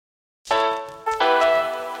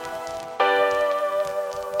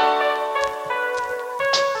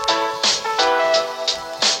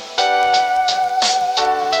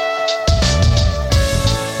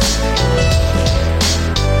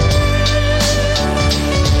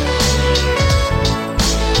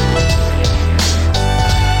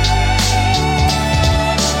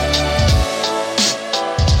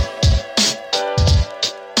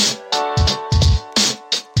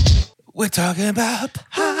about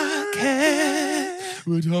podcast.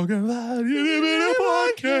 We're talking about itty bitty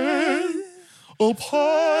podcast. A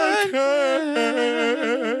podcast.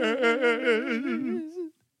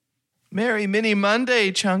 Merry Mini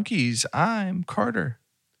Monday, Chunkies. I'm Carter.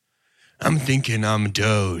 I'm thinking I'm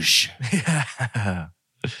Doge. Yeah.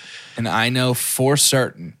 And I know for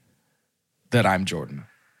certain that I'm Jordan.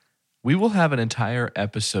 We will have an entire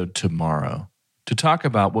episode tomorrow to talk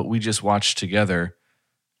about what we just watched together,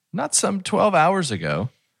 not some 12 hours ago.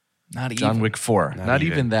 Not even. John Wick 4. Not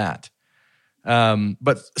even that.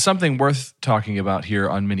 But something worth talking about here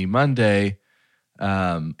on Mini Monday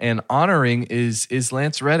and honoring is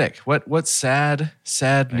Lance Reddick. What sad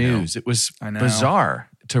news. It was bizarre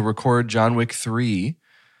to record John Wick 3.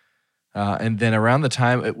 And then around the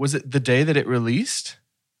time, was it the day that it released?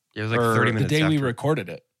 Yeah, it was like 30 minutes the day after. we recorded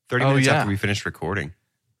it. 30 minutes after we finished recording.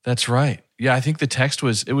 That's right. Yeah, I think the text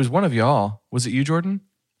was one of y'all. Was it you, Jordan?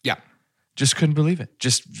 Yeah. Just couldn't believe it.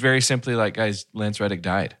 Just very simply like, guys, Lance Reddick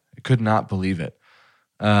died. I could not believe it.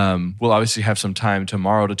 We'll obviously have some time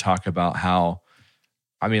tomorrow to talk about how,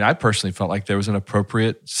 I personally felt like there was an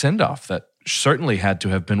appropriate send-off that certainly had to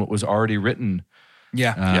have been what was already written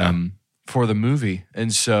for the movie.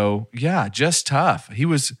 And so, yeah, just tough. He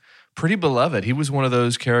was pretty beloved. He was one of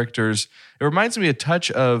those characters. It reminds me a touch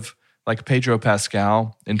of like Pedro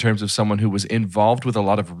Pascal in terms of someone who was involved with a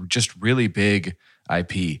lot of just really big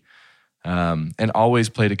IP and always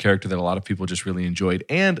played a character that a lot of people just really enjoyed.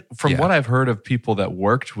 And from what I've heard of people that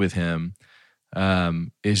worked with him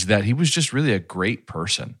is that he was just really a great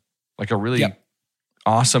person, like a really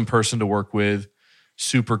awesome person to work with,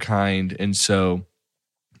 super kind. And so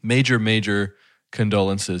major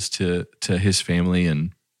condolences to his family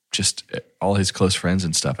and just all his close friends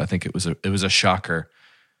and stuff. I think it was a shocker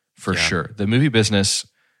for sure. The movie business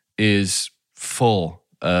is full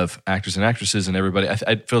of actors and actresses and everybody.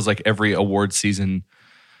 It feels like every award season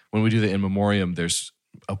when we do the in memoriam, there's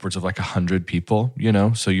upwards of like 100 people,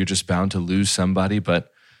 so you're just bound to lose somebody,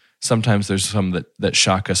 but sometimes there's some that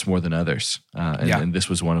shock us more than others. And this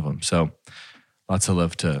was one of them. So lots of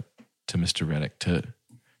love to Mr. Reddick, to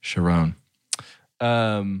Sharon.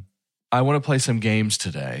 I want to play some games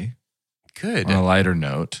today. Good. On a lighter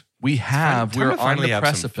note, we're on the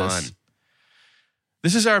precipice.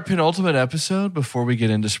 This is our penultimate episode before we get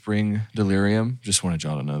into Spring Delirium. Just wanted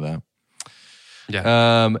y'all to know that.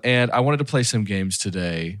 Yeah. And I wanted to play some games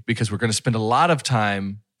today because we're going to spend a lot of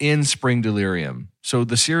time in Spring Delirium. So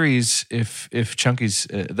the series, if Chunky's,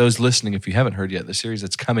 those listening, if you haven't heard yet, the series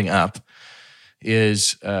that's coming up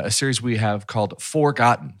is a series we have called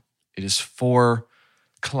Forgotten. It is 4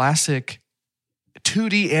 classic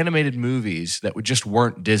 2D animated movies that just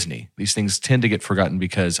weren't Disney. These things tend to get forgotten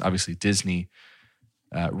because obviously Disney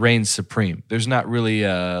reigns supreme. There's not really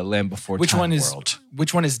a Land Before Time world.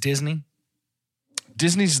 Which one is Disney?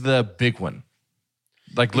 Disney's the big one.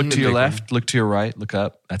 Like look to your left, look to your right, look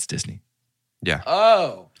up. That's Disney. Yeah.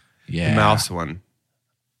 Oh. Yeah. The mouse one.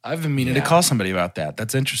 I've been meaning to call somebody about that.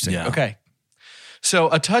 That's interesting. Yeah. Okay.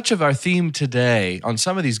 So a touch of our theme today on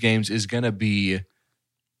some of these games is going to be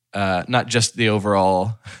not just the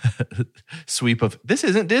overall sweep of this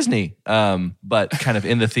isn't Disney, but kind of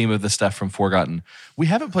in the theme of the stuff from Forgotten. We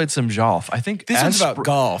haven't played some golf. I think this one's about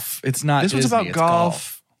golf. It's not This Disney, one's about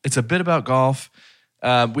golf. It's a bit about golf.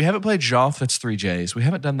 We haven't played golf. That's 3 J's. We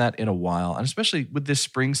haven't done that in a while. And especially with this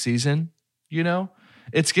spring season,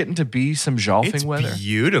 it's getting to be some golfing weather. It's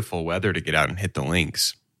beautiful weather to get out and hit the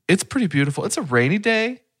links. It's pretty beautiful. It's a rainy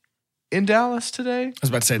day in Dallas today. I was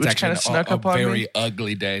about to say it's actually snuck up on very me.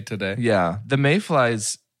 ugly day today. Yeah. The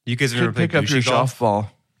mayflies You guys have never could played pick up your Gucci golf? golf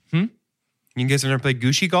ball. You guys have never played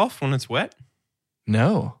Gucci golf when it's wet?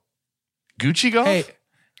 No. Gucci golf?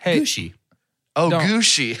 Hey. Gucci. Oh, don't-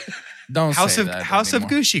 Gucci. Don't House say of that House of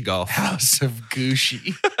anymore. Gucci golf. House of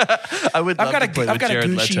Gucci. I would love to play with Jared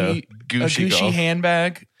Leto. a Gucci golf.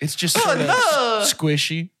 handbag. It's just sort of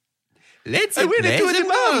squishy. Let's I went play into some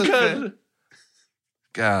golf. it.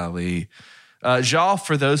 Golly. Golf,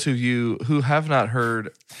 for those of you who have not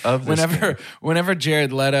heard of this game. Whenever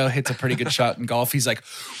Jared Leto hits a pretty good shot in golf, he's like,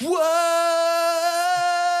 whoa!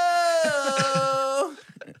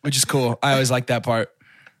 Which is cool. I always like that part.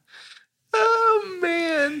 Oh,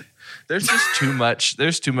 man. There's just too much.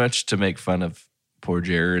 There's too much to make fun of poor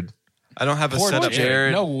Jared. I don't have a Poor setup.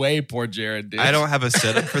 Jared. No way, poor Jared, dude. I don't have a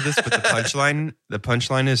setup for this, but the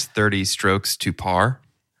punchline is 30 strokes to par.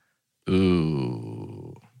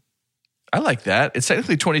 Ooh. I like that. It's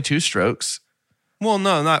technically 22 strokes. Well,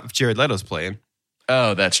 no, not if Jared Leto's playing.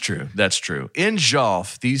 Oh, that's true. That's true. In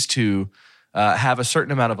golf, these two have a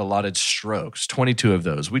certain amount of allotted strokes, 22 of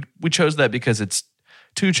those. We chose that because it's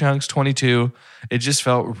 2 chunks, 22. It just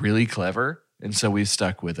felt really clever. And so we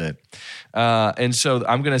stuck with it. And so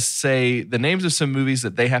I'm going to say the names of some movies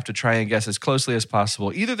that they have to try and guess as closely as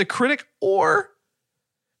possible, either the critic or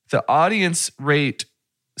the audience rating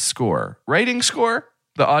score,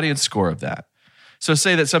 the audience score of that. So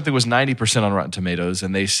say that something was 90% on Rotten Tomatoes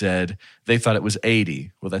and they said they thought it was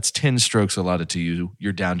 80. Well, that's 10 strokes allotted to you.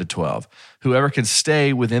 You're down to 12. Whoever can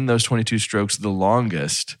stay within those 22 strokes the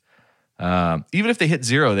longest, even if they hit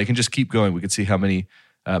 0, they can just keep going. We can see how many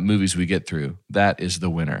movies we get through. That is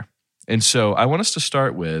the winner. And so I want us to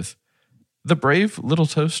start with The Brave Little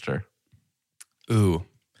Toaster. Ooh.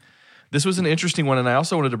 This was an interesting one, and I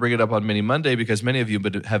also wanted to bring it up on Mini Monday because many of you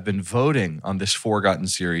have been voting on this Forgotten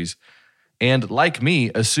series. And like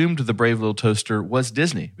me, assumed The Brave Little Toaster was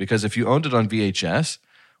Disney, because if you owned it on VHS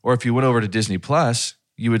or if you went over to Disney Plus,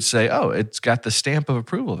 you would say, oh, it's got the stamp of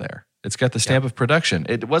approval there. It's got the stamp of production.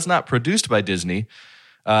 It was not produced by Disney.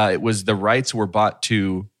 It was the rights were bought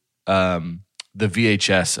to the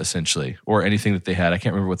VHS, essentially, or anything that they had. I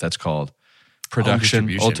can't remember what that's called.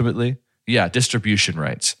 Production, ultimately. Yeah, distribution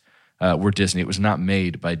rights were Disney. It was not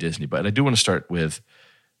made by Disney. But I do want to start with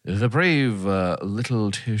The Brave Little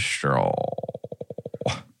Toaster.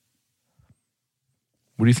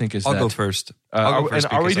 What do you think is I'll that? go first.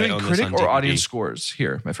 Are we doing critic or audience scores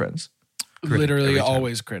here, my friends? Critic Literally every time.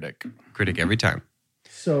 always critic. Critic every time.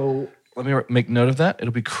 So let me make note of that.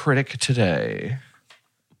 It'll be critic today.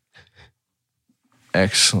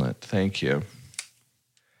 Excellent. Thank you.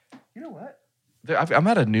 You know what? I'm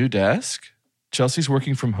at a new desk. Chelsea's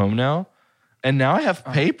working from home now. And now I have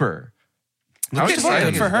paper. Look at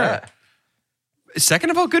excited for her. Second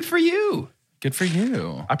of all, good for you. Good for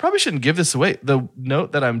you. I probably shouldn't give this away. The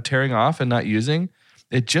note that I'm tearing off and not using,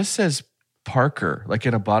 it just says Parker, like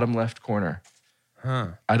in a bottom left corner.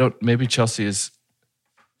 Huh. Maybe Chelsea is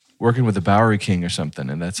working with the Bowery King or something,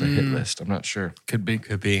 and that's a hit list. I'm not sure. Could be.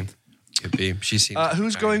 She seems.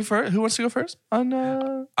 Who's going first? Who wants to go first?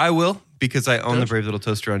 I will, because I own The Brave Little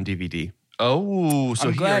Toaster on DVD. Oh, so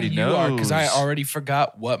I'm he glad already you knows. are, because I already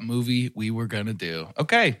forgot what movie we were going to do.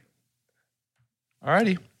 Okay.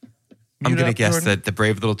 Alrighty. I'm going to guess Jordan. that The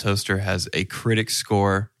Brave Little Toaster has a critic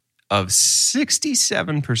score of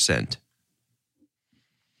 67%.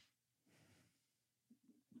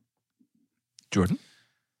 Jordan?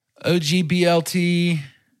 OGBLT.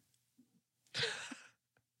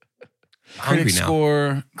 Hungry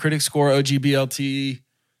now. Critic score, OGBLT.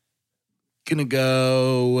 Gonna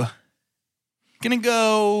go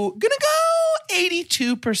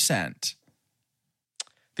 82%.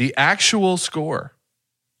 The actual score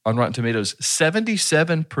on Rotten Tomatoes,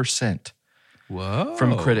 77% Whoa.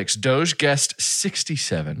 from critics. Doge guessed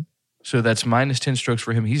 67, so that's minus 10 strokes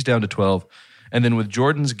for him. He's down to 12. And then with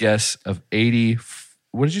Jordan's guess of 80,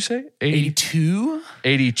 what did you say? 82?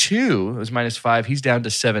 82, it was minus 5. He's down to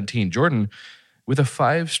 17. Jordan with a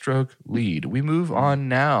 5-stroke lead. We move on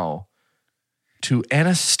now to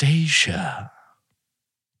Anastasia.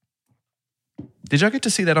 Did y'all get to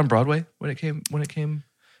see that on Broadway when it came?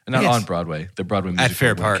 Not Yes. on Broadway. The Broadway musical At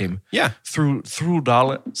Fair when it Park. came Yeah. through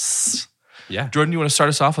dollars. Yeah. Jordan, you want to start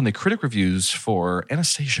us off on the critic reviews for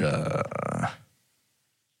Anastasia?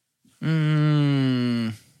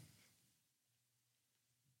 I'm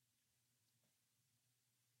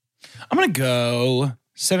going to go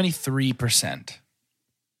 73%.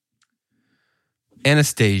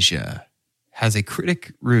 Anastasia has a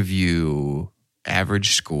critic review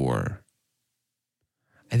average score,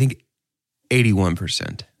 I think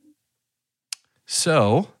 81%.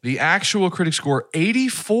 So the actual critic score,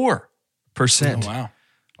 84% Oh, wow.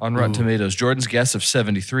 on Rotten Tomatoes. Jordan's guess of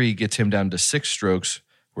 73 gets him down to 6 strokes,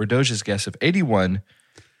 where Doja's guess of 81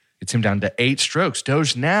 gets him down to 8 strokes.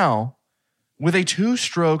 Doge now with a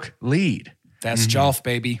 2-stroke lead. That's Jolf,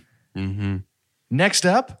 baby. Mm-hmm. Next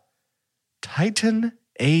up, Titan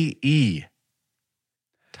AE.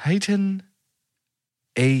 Titan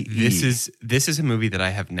AE. This is a movie that I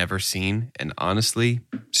have never seen, and honestly,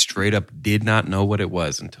 straight up did not know what it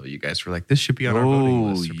was until you guys were like, "This should be on our voting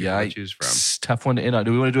list for people to choose from." Tough one to end on.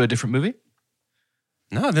 Do we want to do a different movie?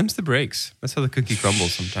 No, them's the breaks. That's how the cookie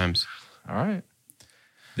crumbles sometimes. All right.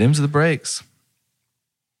 Them's the breaks.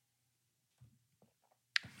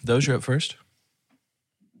 Those are up first.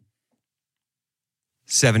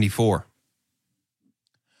 74.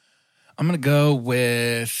 I'm going to go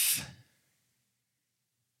with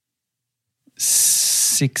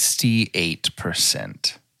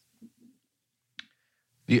 68%.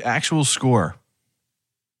 The actual score,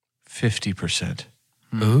 50%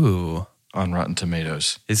 Ooh, on Rotten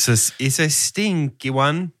Tomatoes. it's a stinky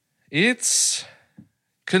one. It's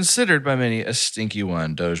considered by many a stinky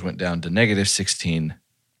one. Doge went down to -16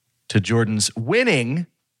 to Jordan's winning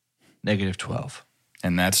 -12.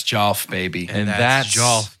 And that's Jolf, baby. And that's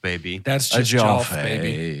Jolf, baby. That's A just Jolf,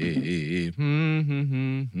 baby. baby.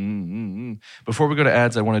 Before we go to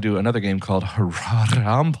ads, I want to do another game called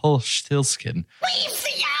Rumpelstiltskin. Wave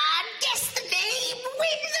the yard, guess the name,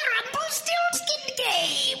 win the Rumpelstiltskin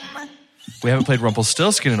game. We haven't played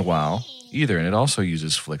Rumpelstiltskin in a while either, and it also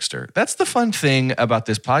uses Flickster. That's the fun thing about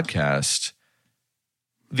this podcast.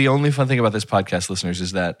 The only fun thing about this podcast, listeners,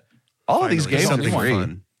 is that all of these games are something free.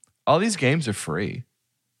 fun. All these games are free.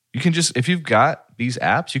 You can just, if you've got these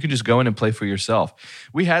apps, you can just go in and play for yourself.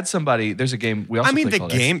 We had somebody, there's a game, we also I mean, play the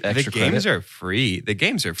called games Extra are free. The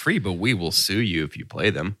games are free, but we will sue you if you play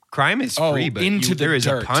them. Crime is free, but there is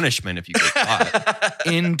a punishment if you get caught.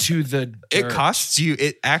 Into the dirt. It costs you,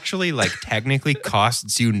 it actually technically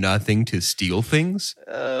costs you nothing to steal things,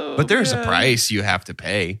 but there's a price you have to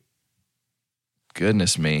pay.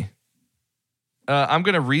 Goodness me. I'm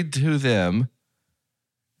going to read to them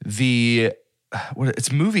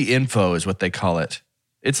it's movie info is what they call it.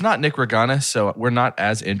 It's not Nick Reganis, so we're not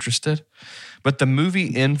as interested. But the movie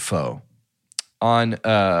info on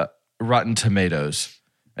Rotten Tomatoes,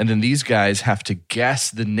 and then these guys have to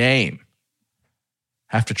guess the name.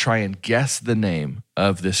 Have to try and guess the name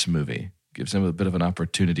of this movie. Gives them a bit of an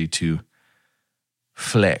opportunity to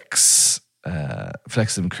flex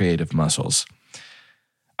some creative muscles.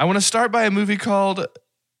 I want to start by a movie called,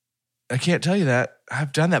 I can't tell you that.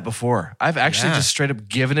 I've done that before. I've actually just straight up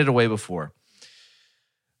given it away before.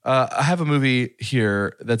 I have a movie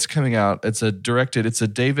here that's coming out. It's a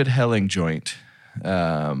David Helling joint.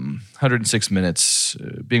 106 minutes,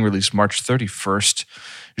 being released March 31st.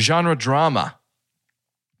 Genre drama.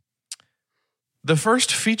 The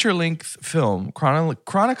first feature-length film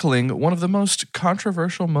chronicling one of the most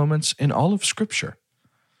controversial moments in all of Scripture.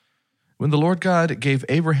 When the Lord God gave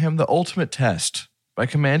Abraham the ultimate test by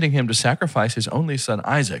commanding him to sacrifice his only son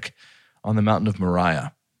Isaac on the mountain of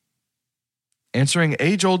Moriah. Answering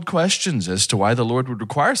age-old questions as to why the Lord would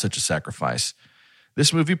require such a sacrifice,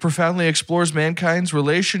 this movie profoundly explores mankind's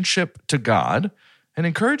relationship to God and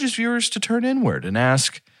encourages viewers to turn inward and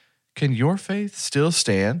ask, can your faith still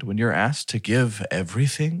stand when you're asked to give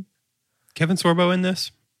everything? Kevin Sorbo in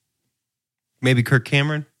this? Maybe Kirk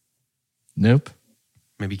Cameron? Nope.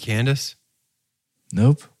 Maybe Candace?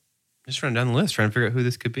 Nope. Just running down the list, trying to figure out who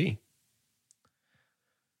this could be.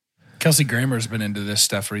 Kelsey Grammer's been into this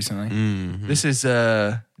stuff recently. Mm-hmm. This is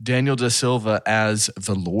Daniel Da Silva as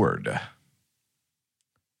the Lord.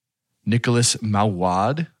 Nicholas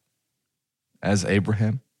Mawad as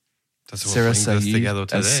Abraham. That's what Sarah brings us Saeed together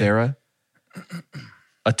today. as Sarah.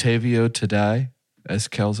 Otavio Tadai as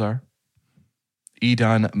Kelzar.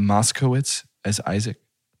 Edan Moskowitz as Isaac.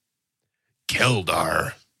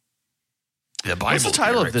 Keldar. The Bible What's the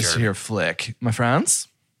title of character. this here flick, my friends?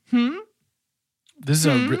 This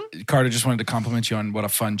is Carter, just wanted to compliment you on what a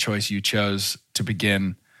fun choice you chose to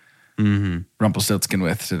begin Rumpelstiltskin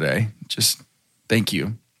with today. Just thank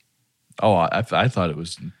you. Oh, I thought it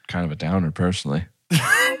was kind of a downer, personally.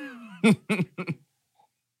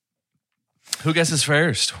 Who guesses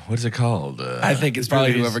first? What is it called? I think it's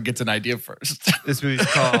probably whoever gets an idea first. This movie's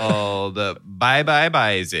called Bye Bye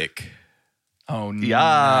Isaac. Oh,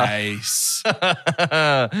 Yeah. nice.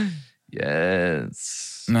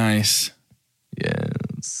 Yes. Nice.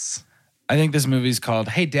 Yes. I think this movie's called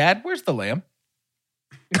Hey Dad, Where's the Lamb?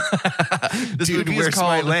 This Dude, movie is where's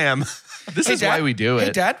my called lamb? This Hey, is Dad. why we do it.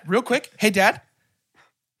 Hey Dad, real quick. Hey Dad.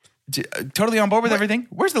 Totally on board with everything.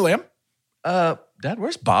 Where's the lamb? Dad,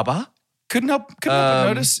 where's Baba? Couldn't help but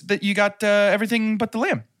notice that you got everything but the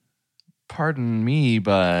lamb. Pardon me,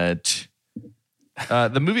 but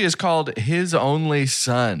the movie is called His Only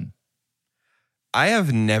Son. I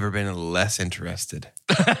have never been less interested.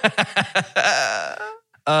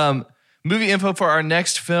 Movie info for our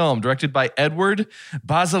next film, directed by Edward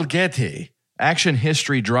Bazalgette. Action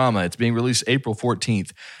history drama. It's being released April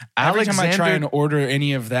 14th. Every time I try and order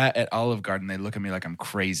any of that at Olive Garden, they look at me like I'm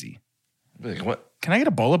crazy. What? Can I get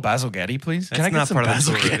a bowl of basil getty, please? That's Can I get not some part of the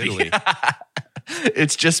basil tour of getty? Italy.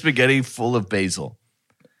 It's just spaghetti full of basil.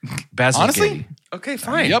 Basil Honestly? getty. Okay,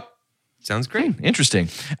 fine. Yep. Sounds great. Interesting.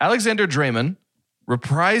 Alexander Draymond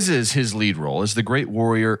reprises his lead role as the great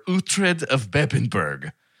warrior Uhtred of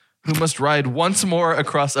Bebbanburg, who must ride once more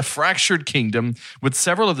across a fractured kingdom with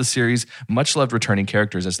several of the series' much-loved returning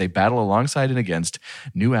characters as they battle alongside and against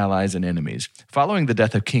new allies and enemies. Following the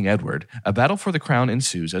death of King Edward, a battle for the crown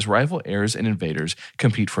ensues as rival heirs and invaders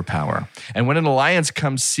compete for power. And when an alliance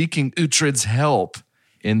comes seeking Uhtred's help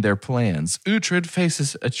in their plans, Uhtred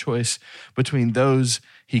faces a choice between those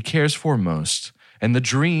he cares for most and the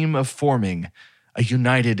dream of forming a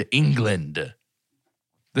united England.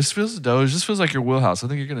 This feels Doge. This feels like your wheelhouse. I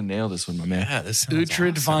think you're gonna nail this one, my man. Yeah, this sounds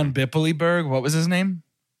Uhtred awesome. von Bippelberg. What was his name?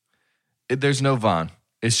 There's no Von.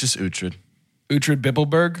 It's just Uhtred. Uhtred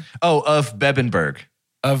Bippelberg Oh, of Bebenberg.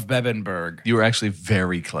 of Bebenberg. You were actually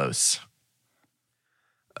very close.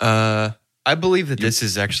 I believe that this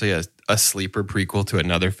is actually a sleeper prequel to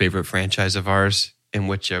another favorite franchise of ours, in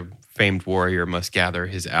which a famed warrior must gather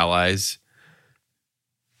his allies.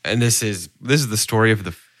 And this is the story of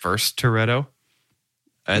the first Toretto.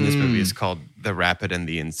 And this movie is called The Rapid and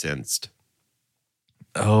the Incensed.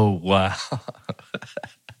 Oh, wow.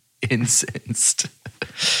 Incensed.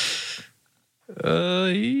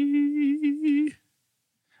 I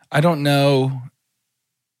don't know.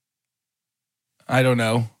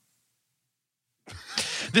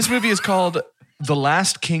 This movie is called The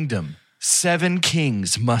Last Kingdom. 7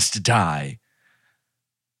 kings must die.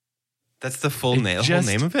 That's the whole name of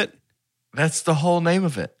it? That's the whole name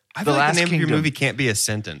of it. I feel like the name of your movie can't be a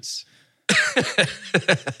sentence.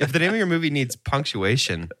 If the name of your movie needs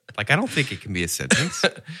punctuation, I don't think it can be a sentence.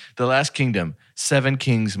 The Last Kingdom. 7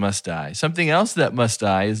 kings must die. Something else that must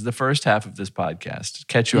die is the first half of this podcast.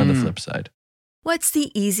 Catch you on the flip side. What's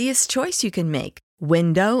the easiest choice you can make?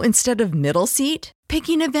 Window instead of middle seat?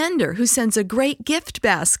 Picking a vendor who sends a great gift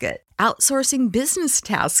basket? Outsourcing business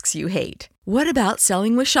tasks you hate? What about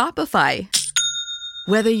selling with Shopify?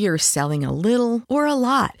 Whether you're selling a little or a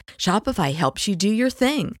lot, Shopify helps you do your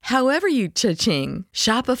thing, however you cha-ching.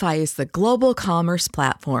 Shopify is the global commerce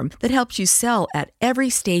platform that helps you sell at every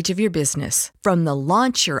stage of your business. From the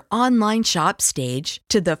launch your online shop stage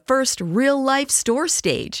to the first real-life store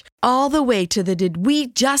stage, all the way to the did we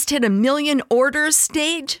just hit 1 million orders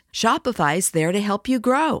stage. Shopify's there to help you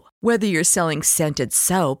grow. Whether you're selling scented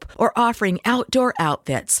soap or offering outdoor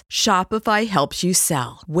outfits, Shopify helps you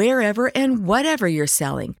sell. Wherever and whatever you're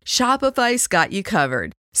selling, Shopify's got you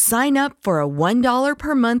covered. Sign up for a $1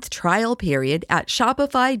 per month trial period at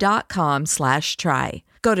shopify.com/try.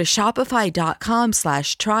 Go to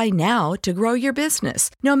shopify.com/try now to grow your business,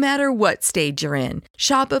 no matter what stage you're in.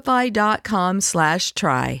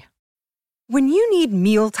 Shopify.com/try. When you need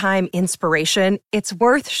mealtime inspiration, it's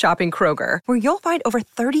worth shopping Kroger, where you'll find over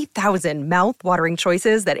 30,000 mouth-watering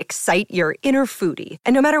choices that excite your inner foodie.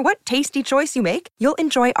 And no matter what tasty choice you make, you'll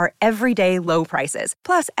enjoy our everyday low prices,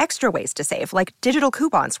 plus extra ways to save, like digital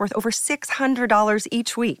coupons worth over $600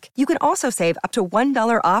 each week. You can also save up to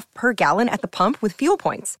 $1 off per gallon at the pump with fuel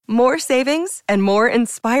points. More savings and more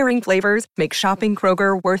inspiring flavors make shopping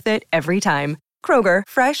Kroger worth it every time. Kroger,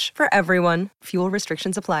 fresh for everyone. Fuel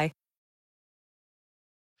restrictions apply.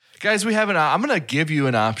 Guys, I'm going to give you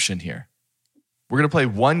an option here. We're going to play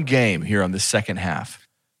one game here on the second half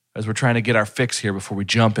as we're trying to get our fix here before we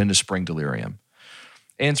jump into Spring Delirium.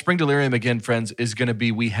 And Spring Delirium, again, friends, is going to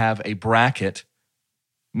be, we have a bracket,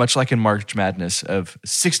 much like in March Madness, of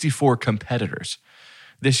 64 competitors.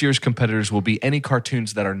 This year's competitors will be any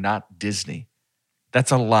cartoons that are not Disney.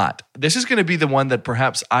 That's a lot. This is going to be the one that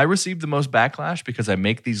perhaps I received the most backlash because I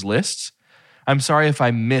make these lists. I'm sorry if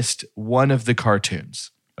I missed one of the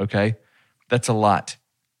cartoons. Okay, that's a lot.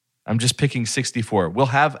 I'm just picking 64. We'll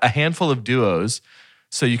have a handful of duos,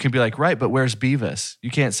 so you can be like, right, but where's Beavis? You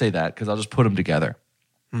can't say that because I'll just put them together.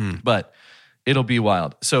 But it'll be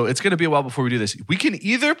wild. So it's going to be a while before we do this. We can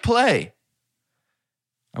either play,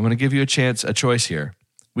 I'm going to give you a choice here.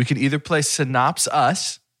 We can either play Synops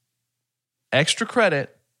Us, Extra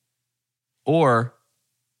Credit, or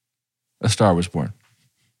A Star Was Born.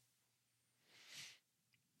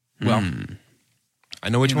 Well, I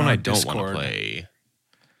know which In one our I don't want to Discord. play.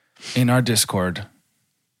 in our Discord,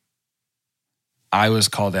 I was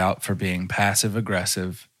called out for being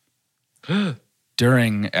passive-aggressive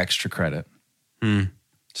during Extra Credit.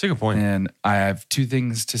 That's a good point. And I have 2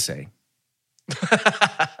 things to say.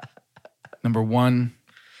 Number 1,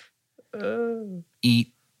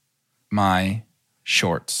 eat my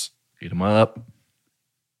shorts. Eat them up.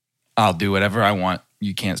 I'll do whatever I want.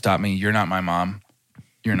 You can't stop me. You're not my mom.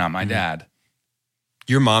 You're not my dad.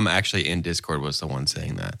 Your mom actually in Discord was the one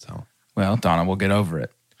saying that. So, Well, Donna will get over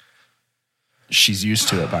it. She's used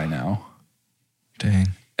to it by now. Dang.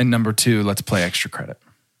 And number 2, let's play Extra Credit.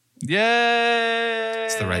 Yay!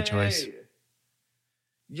 it's the right choice.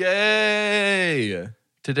 Yay!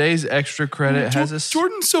 Today's Extra Credit has a...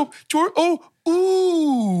 Jordan's so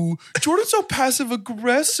passive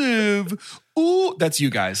aggressive. Ooh, that's you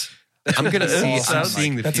guys. I'm gonna see. I'm Sounds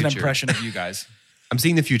seeing the That's future. an impression of you guys. I'm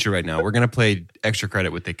seeing the future right now. We're gonna play Extra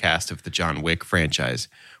Credit with the cast of the John Wick franchise.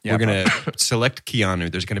 Yeah, We're gonna select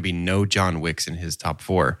Keanu. There's gonna be no John Wicks in his top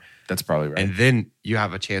 4, That's probably right. and then you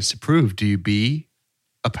have a chance to prove: do you be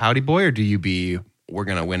a pouty boy or do you be we're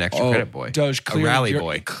gonna win extra credit, boy. Doge, a rally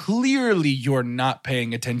boy. Clearly, you're not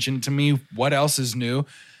paying attention to me. What else is new?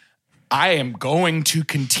 I am going to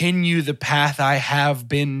continue the path I have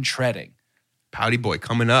been treading. Pouty boy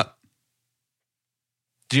coming up.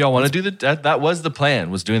 Do y'all want to do that was the plan,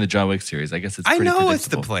 was doing the John Wick series. I guess it's pretty know it's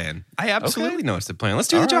the predictable. plan. I absolutely Okay. know it's the plan. Let's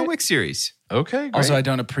do the All John right. Wick series. Okay, great. Also, I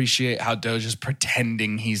don't appreciate how Doge is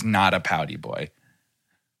pretending he's not a pouty boy.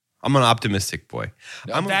 I'm an optimistic boy.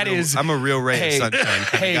 I'm a real ray of sunshine kind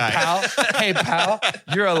Hey, of guy. pal. Hey, pal.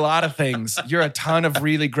 You're a lot of things. You're a ton of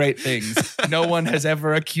really great things. No one has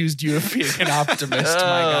ever accused you of being an optimist, my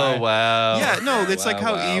guy. Oh, wow. Yeah, no, it's like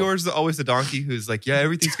how wow. Eeyore's always the donkey who's like, yeah,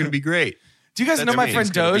 everything's going to be great. Do you guys That know my means friend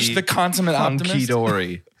it's gonna Doge, be the consummate Hunky optimist?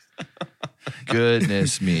 dory.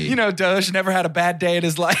 Goodness me. You know, Doge never had a bad day in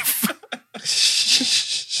his life.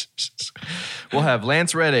 We'll have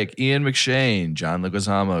Lance Reddick, Ian McShane, John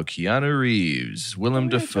Leguizamo, Keanu Reeves, Willem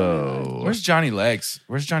Dafoe, Where's Johnny Legs?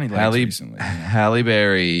 Where's Johnny Legs Halle, recently? Halle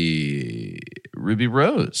Berry, Ruby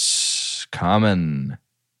Rose, Common,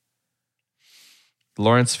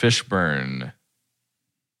 Lawrence Fishburne.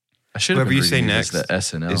 I should have Whoever been you say reading it as next the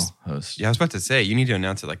SNL is- host. Yeah, I was about to say, you need to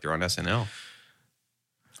announce it like they're on SNL.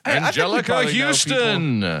 I think we Angelica probably know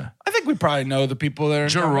Houston, I think we probably know the people that are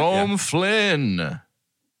Jerome Flynn,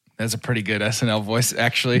 That's a pretty good SNL voice,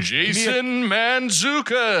 actually. Jason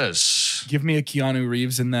Mantzoukas, Give me a Keanu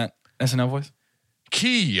Reeves in that SNL voice.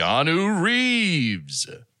 Keanu Reeves,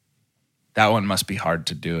 That one must be hard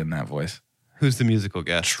to do in that voice. Who's the musical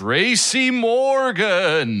guest? Tracy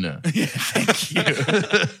Morgan. Thank you.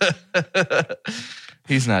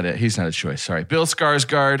 He's not it. He's not a choice. Sorry. Bill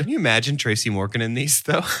Skarsgård, Can you imagine Tracy Morgan in these,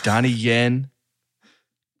 though? Donnie Yen,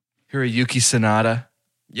 Hiroyuki Sanada.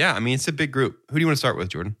 Yeah, I mean, it's a big group. Who do you want to start with,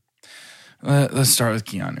 Jordan? Let's start with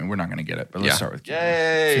Keanu. We're not going to get it, but let's Yeah. start with Keanu.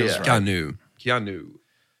 Yay. Feels right. Keanu.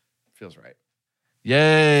 Feels right.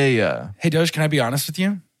 Yay. Hey, Doge, can I be honest with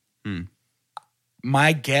you?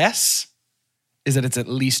 My guess is that it's at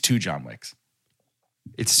least 2 John Wicks.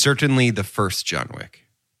 It's certainly the first John Wick.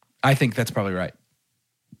 I think that's probably right.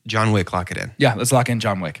 John Wick, lock it in. Yeah, let's lock in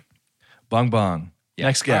John Wick. Bong bong.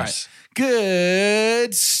 Next All guess. right.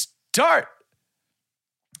 Good start.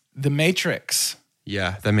 The Matrix.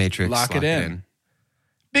 Yeah, The Matrix. Lock it in.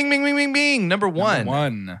 Bing, bing, bing, bing, bing. Number one. Number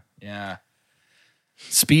 1. Yeah.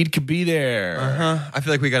 Speed could be there. I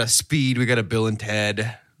feel like we got a Speed, we got a Bill and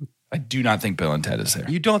Ted. I do not think Bill and Ted is there.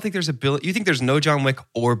 You don't think there's a Bill? You think there's no John Wick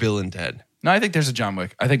or Bill and Ted? No, I think there's a John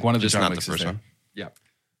Wick. I think one of the Just John not the Wicks first is there. one. Yeah.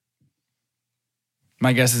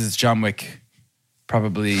 My guess is it's John Wick,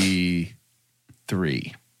 probably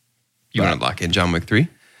 3. You want to lock in John Wick 3?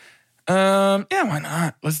 Yeah, why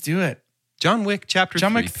not? Let's do it. John Wick Chapter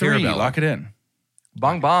John 3. Wick 3. Lock it in.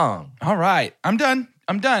 Bong bong. All right. I'm done.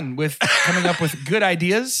 I'm done with coming up with good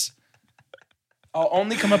ideas. I'll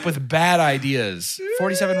only come up with bad ideas.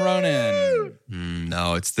 47 Ronin.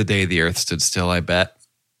 No, it's The Day the Earth Stood Still, I bet.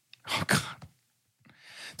 Oh, God.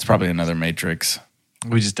 It's probably another Matrix.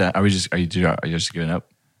 Are you just giving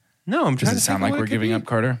up? No, I'm Does trying it to sound think like what we're it could giving be. up,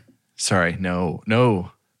 Carter? Sorry. No.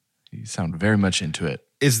 You sound very much into it.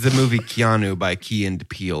 Is the movie Keanu by Key and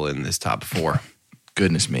Peele in this top 4?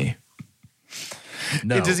 Goodness me.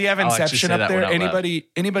 No. Does he have I'll actually Inception say up that there? one out loud.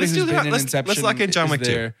 Anybody who's been in let's, Inception? let's lock in John is Wick 2.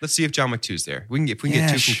 there? Let's see if John Wick 2's there. If we can get 2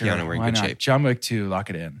 from Keanu, we're in Why good not? shape. John Wick 2, lock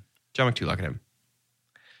it in. John Wick 2, lock it in.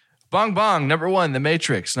 Bong bong. Number 1, The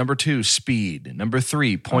Matrix. Number 2, Speed. Number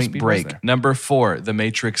 3, Point Speed was Break. there. Number 4, The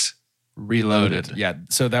Matrix Reloaded. Yeah,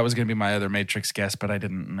 so that was going to be my other Matrix guess, but I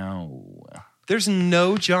didn't know. There's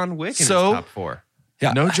no John Wick in So- his top 4.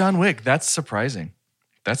 Yeah. No John Wick. That's surprising.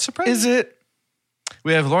 Is it?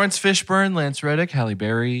 We have Lawrence Fishburne, Lance Reddick, Halle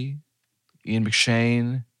Berry, Ian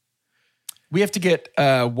McShane. We have to get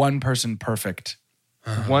one person perfect.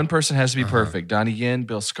 One person has to be perfect. Donnie Yen,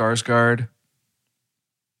 Bill Skarsgård.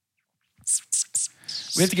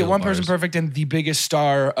 We have to get one person perfect, and the biggest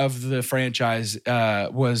star of the franchise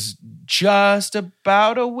was just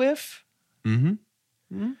about a whiff.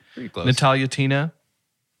 Pretty close. Natalia Tina,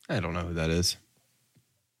 I don't know who that is.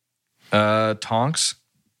 Tonks.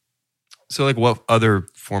 So, like, what other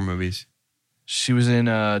 4 movies? She was in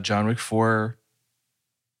John Wick 4.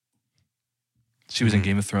 She was in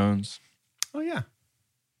Game of Thrones. Oh, yeah.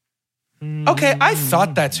 Okay, I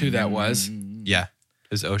thought that's who that was. Yeah.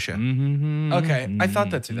 It was Osha. Okay, I thought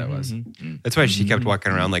that's who that was. That's why she kept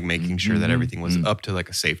walking around, like, making sure that everything was up to, like,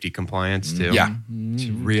 a safety compliance, too. Yeah.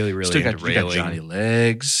 She's really, really Still into got, you got railing. Johnny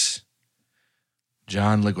Legs,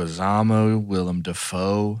 John Leguizamo, Willem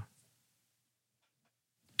Dafoe,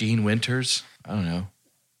 Dean Winters. I don't know.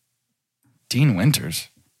 Dean Winters.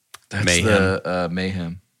 That's Mayhem. the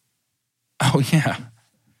Mayhem. Oh, yeah.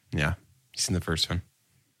 Yeah. He's in the first one.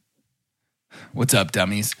 What's up,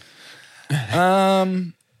 dummies?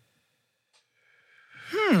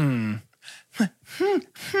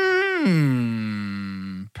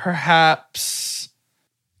 Perhaps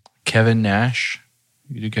Kevin Nash.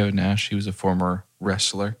 You do Kevin Nash. He was a former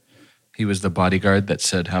wrestler. He was the bodyguard that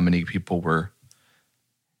said how many people were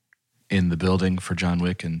in the building for John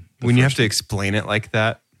Wick. And When you have to explain it like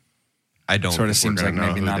that, I don't Sort of think we're seems gonna like know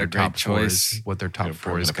maybe who not their a great top four choice. is, what their top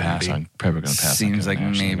four is probably going to be. probably going to pass. seems on like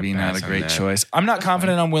Kevin Nash. maybe not a pass on great that. choice. I'm not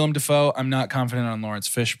confident on Willem Dafoe. I'm not confident on Lawrence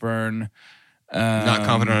Fishburne. Not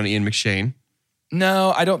confident on Ian McShane.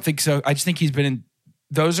 No, I don't think so. I just think he's been in.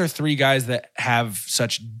 Those are three guys that have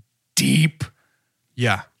such deep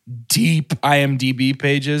IMDb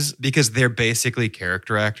pages. Because they're basically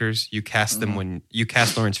character actors. You cast them when you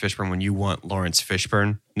cast Lawrence Fishburne when you want Lawrence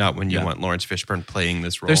Fishburne, not when you want Lawrence Fishburne playing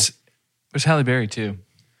this role. There's Halle Berry too.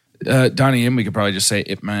 Donnie Yen, we could probably just say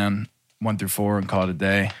Ip Man 1 through 4 and call it a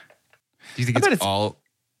day. Do you think I bet it's all?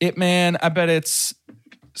 Ip Man, I bet it's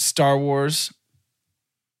Star Wars,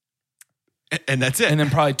 And that's it. and then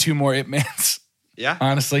probably 2 more Ip Mans. yeah.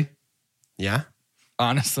 Honestly. You're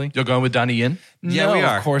going with Donnie Yen? Yeah, No, we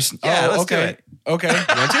are. Of course. Yeah, let's do okay. it. Okay. You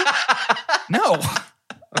want to? No.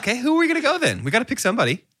 Okay, who are we going to go then? We got to pick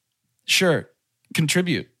somebody. Sure.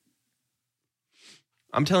 Contribute.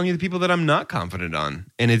 I'm telling you the people that I'm not confident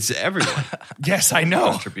on, and it's everyone. Yes, I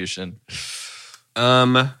know. Contribution.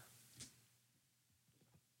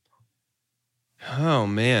 Oh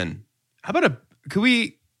man, how about could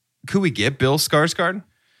we get Bill Skarsgård?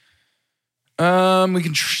 We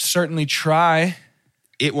can certainly try.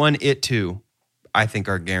 It 1, It 2, I think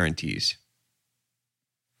are guarantees.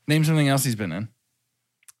 Name something else he's been in.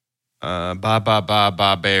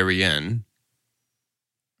 Ba-Ba-Ba-Barbarian.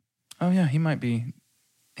 Oh yeah, he might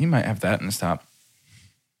have that in his top.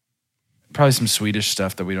 Probably some Swedish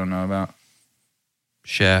stuff that we don't know about.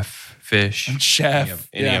 Chef, Fish, Chef.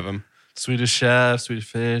 any of them. Swedish Chef, Swedish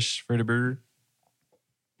Fish, Freddy Burger.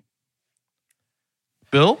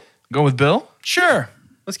 Bill? Go with Bill? Sure.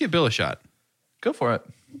 Let's give Bill a shot. Go for it.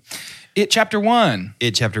 It Chapter 1.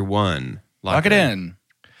 It Chapter 1. Lock it in.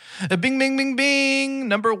 Bing, bing, bing, bing.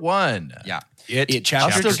 Number 1. Yeah. It Chapter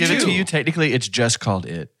I'll still give it 2. to you. Technically, it's just called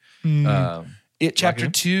It. It Chapter it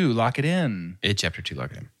in? 2. Lock it in. It Chapter 2.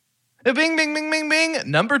 Lock it in. Bing, bing, bing, bing, bing.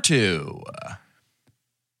 Number 2.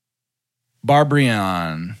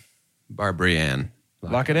 Barbarian. Barbarian.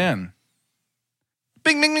 Lock it in.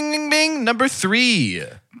 Bing, bing, bing, bing, bing. Number 3.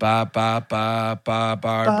 Barbarian.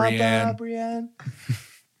 Barbarian.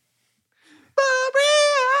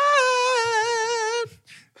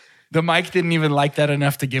 The mic didn't even like that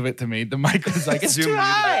enough to give it to me. The mic was like, it's too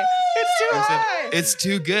high. It's too high. It's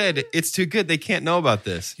too good. It's too good. They can't know about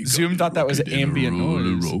this. Zoom thought that was ambient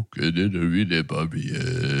noise.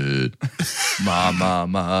 Ma, ma,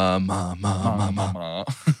 ma, ma, ma, ma, ma.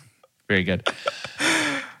 Very good.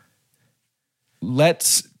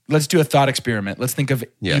 Let's do a thought experiment. Let's think of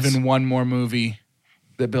Yes. even one more movie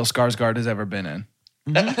that Bill Skarsgård has ever been in.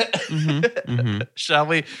 Shall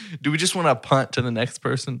we? Do we just want to punt to the next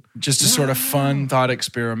person? Just a sort of fun thought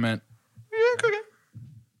experiment.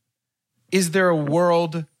 Is there a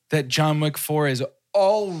world that John Wick 4 is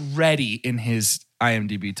already in his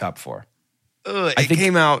IMDb top 4? It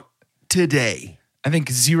came out today. I think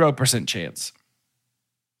 0% chance.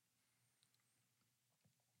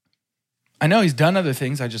 I know he's done other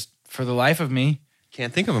things. I just, for the life of me,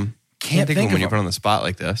 Can't think of him. Can't think of him of when you him. put on the spot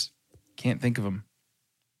like this. can't think of him.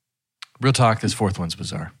 Real talk, this 4th one's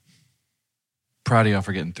bizarre. Proud of y'all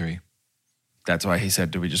for getting 3. That's why he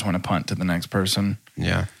said, do we just want to punt to the next person?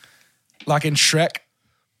 Yeah. Lock in Shrek.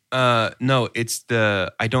 No, it's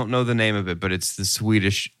I don't know the name of it, but it's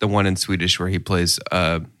the one in Swedish where he plays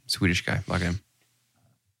a Swedish guy. Lock him.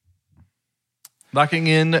 Locking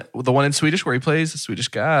in the one in Swedish where he plays the Swedish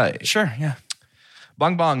guy. Sure, yeah.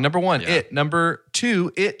 Bong Bong. Number 1, Yeah. It. Number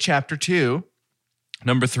 2, It Chapter 2.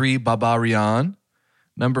 Number 3, Barbarian.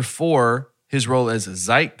 Number 4, his role as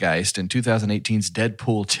Zeitgeist in 2018's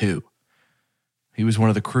Deadpool 2. He was one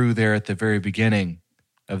of the crew there at the very beginning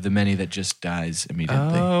of the many that just dies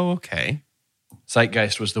immediately. Oh, okay.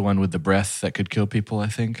 Zeitgeist was the one with the breath that could kill people, I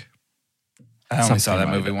think. I only saw Something that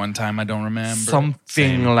like movie that. one time. I don't remember.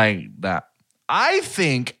 Something like that. I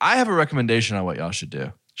think I have a recommendation on what y'all should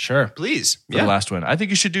do Sure. Please. for the last one. I think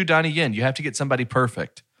you should do Donnie Yen. You have to get somebody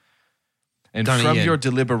perfect. And Donnie from Yen. your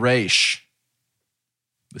deliberation,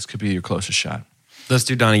 this could be your closest shot. Let's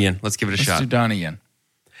do Donnie Yen. Let's give it a Let's shot. do Donnie Yen.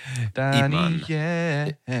 Donnie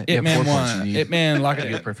Yen. It Man 1. It Man, lock it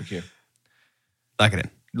Get in. perfect here. Lock it in.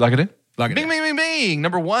 Lock it in. Lock it Bing, in. bing, bing, bing.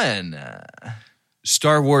 Number 1.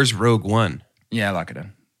 Star Wars Rogue One. Yeah, lock it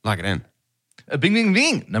in. Lock it in. Bing, bing,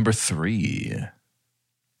 bing. Number 3.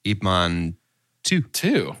 Ip Man 2.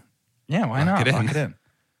 2. Yeah, why not? Lock it in.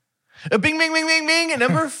 Bing, bing, bing, bing, bing.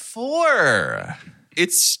 Number 4.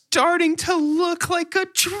 It's starting to look like a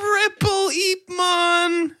triple Ip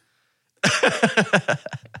Man.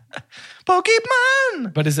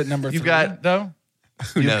 Pokemon. But is it number 3, You've got, though?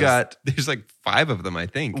 You've got There's like 5 of them, I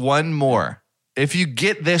think. one more. If you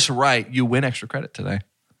get this right, you win extra credit today.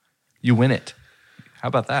 You win it. How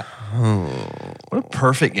about that? What a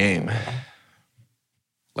perfect game.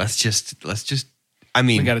 Let's just, I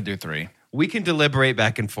mean, We got to do 3. we can deliberate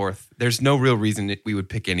back and forth. There's no real reason that we would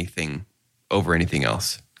pick anything over anything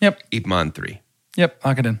else. Yep. Ip Man 3. Yep.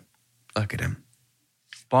 Lock it in. Look at him.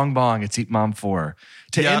 Bong bong, it's Eat Mom 4.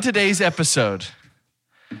 To end today's episode,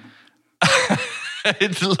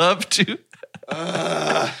 I'd love to.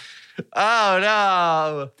 Oh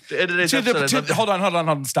no! To end today's episode, Hold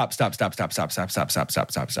on. Stop.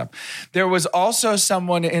 There was also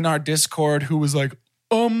someone in our Discord who was like,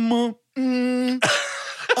 I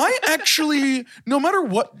actually, no matter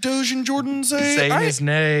what Doge and Jordan say his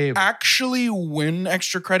name. actually win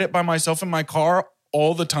extra credit by myself in my car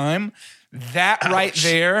all the time. That right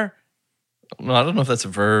there Well, I don't know if that's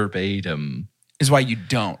verbatim. is why you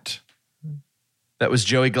don't. That was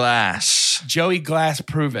Joey Glass. Joey Glass,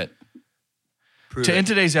 prove it. To end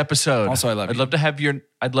today's episode, Also, I love I'd you. love to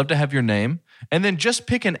have your name, and then just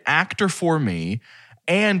pick an actor for me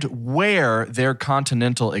and where their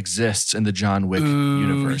Continental exists in the John Wick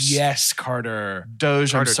universe. Yes, Carter.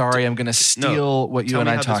 Doge, Carter, I'm sorry, I'm going to steal what you Tell and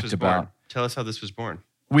me I how this talked was about. born. Tell us how this was born.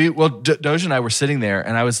 Doge and I were sitting there,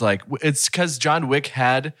 and I was like, it's because John Wick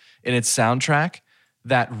had in its soundtrack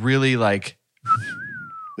that really like,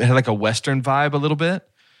 it had like a Western vibe a little bit.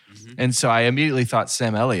 Mm-hmm. And so I immediately thought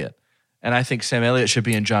Sam Elliott. And I think Sam Elliott should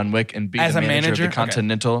be in John Wick and be As the a manager of manager? the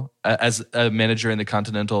Continental, as a manager in the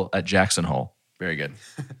Continental at Jackson Hole. Very good.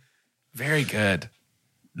 Very good.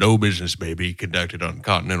 No business may be conducted on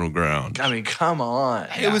continental ground. I mean, come on.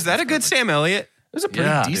 Hey, was that a good Sam Elliott? It was a pretty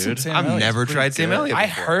Yeah, decent dude. Sam I've Elliott. never It's pretty tried Sam good. Elliott I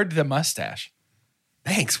before. heard the mustache.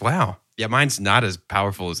 Thanks. Wow. Yeah, mine's not as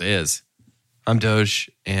powerful as his. I'm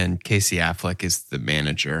Doge, and Casey Affleck is the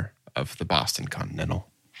manager of the Boston Continental.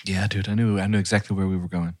 Yeah, dude, I knew exactly where we were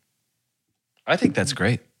going. I think that's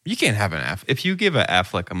great. You can't have an If you give an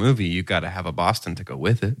Affleck a movie, you got to have a Boston to go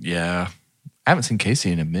with it. Yeah. I haven't seen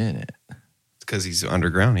Casey in a minute. It's because he's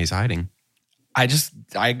underground. He's hiding. I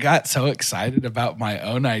got so excited about my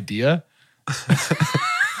own idea.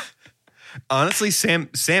 Honestly, Sam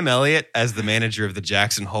Elliott as the manager of the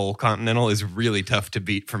Jackson Hole Continental is really tough to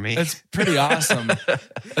beat for me. That's pretty awesome.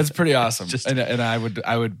 That's pretty awesome. And I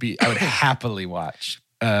would happily watch.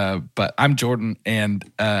 But I'm Jordan, and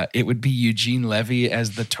it would be Eugene Levy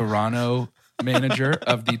as the Toronto manager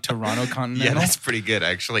of the Toronto Continental. Yeah, that's pretty good,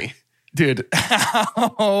 actually. Dude,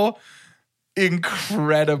 how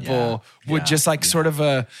incredible would just like sort of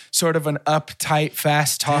an uptight,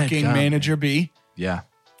 fast talking God, manager be? Yeah.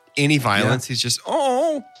 Any violence, he's just,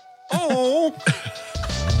 oh.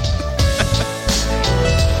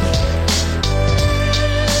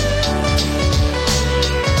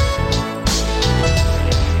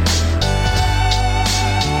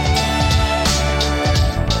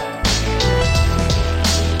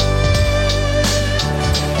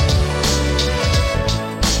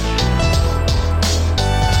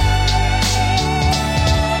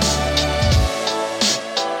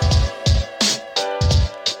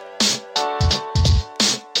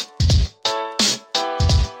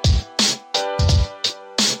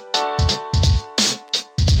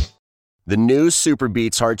 The new Super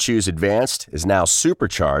Beats Heart Chews Advanced is now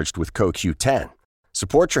supercharged with CoQ10.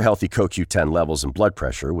 Support your healthy CoQ10 levels and blood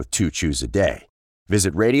pressure with 2 chews a day.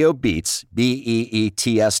 Visit RadioBeats,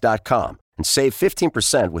 BEETS.com and save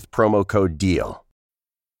 15% with promo code DEAL.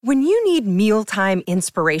 When you need mealtime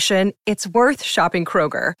inspiration, it's worth shopping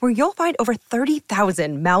Kroger, where you'll find over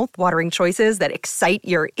 30,000 mouth-watering choices that excite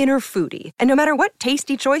your inner foodie. And no matter what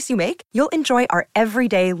tasty choice you make, you'll enjoy our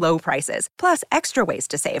everyday low prices, plus extra ways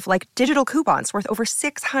to save, like digital coupons worth over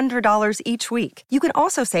 $600 each week. You can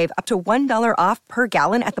also save up to $1 off per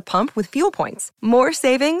gallon at the pump with fuel points. More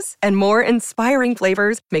savings and more inspiring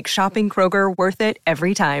flavors make shopping Kroger worth it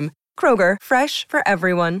every time. Kroger, fresh for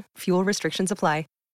everyone. Fuel restrictions apply.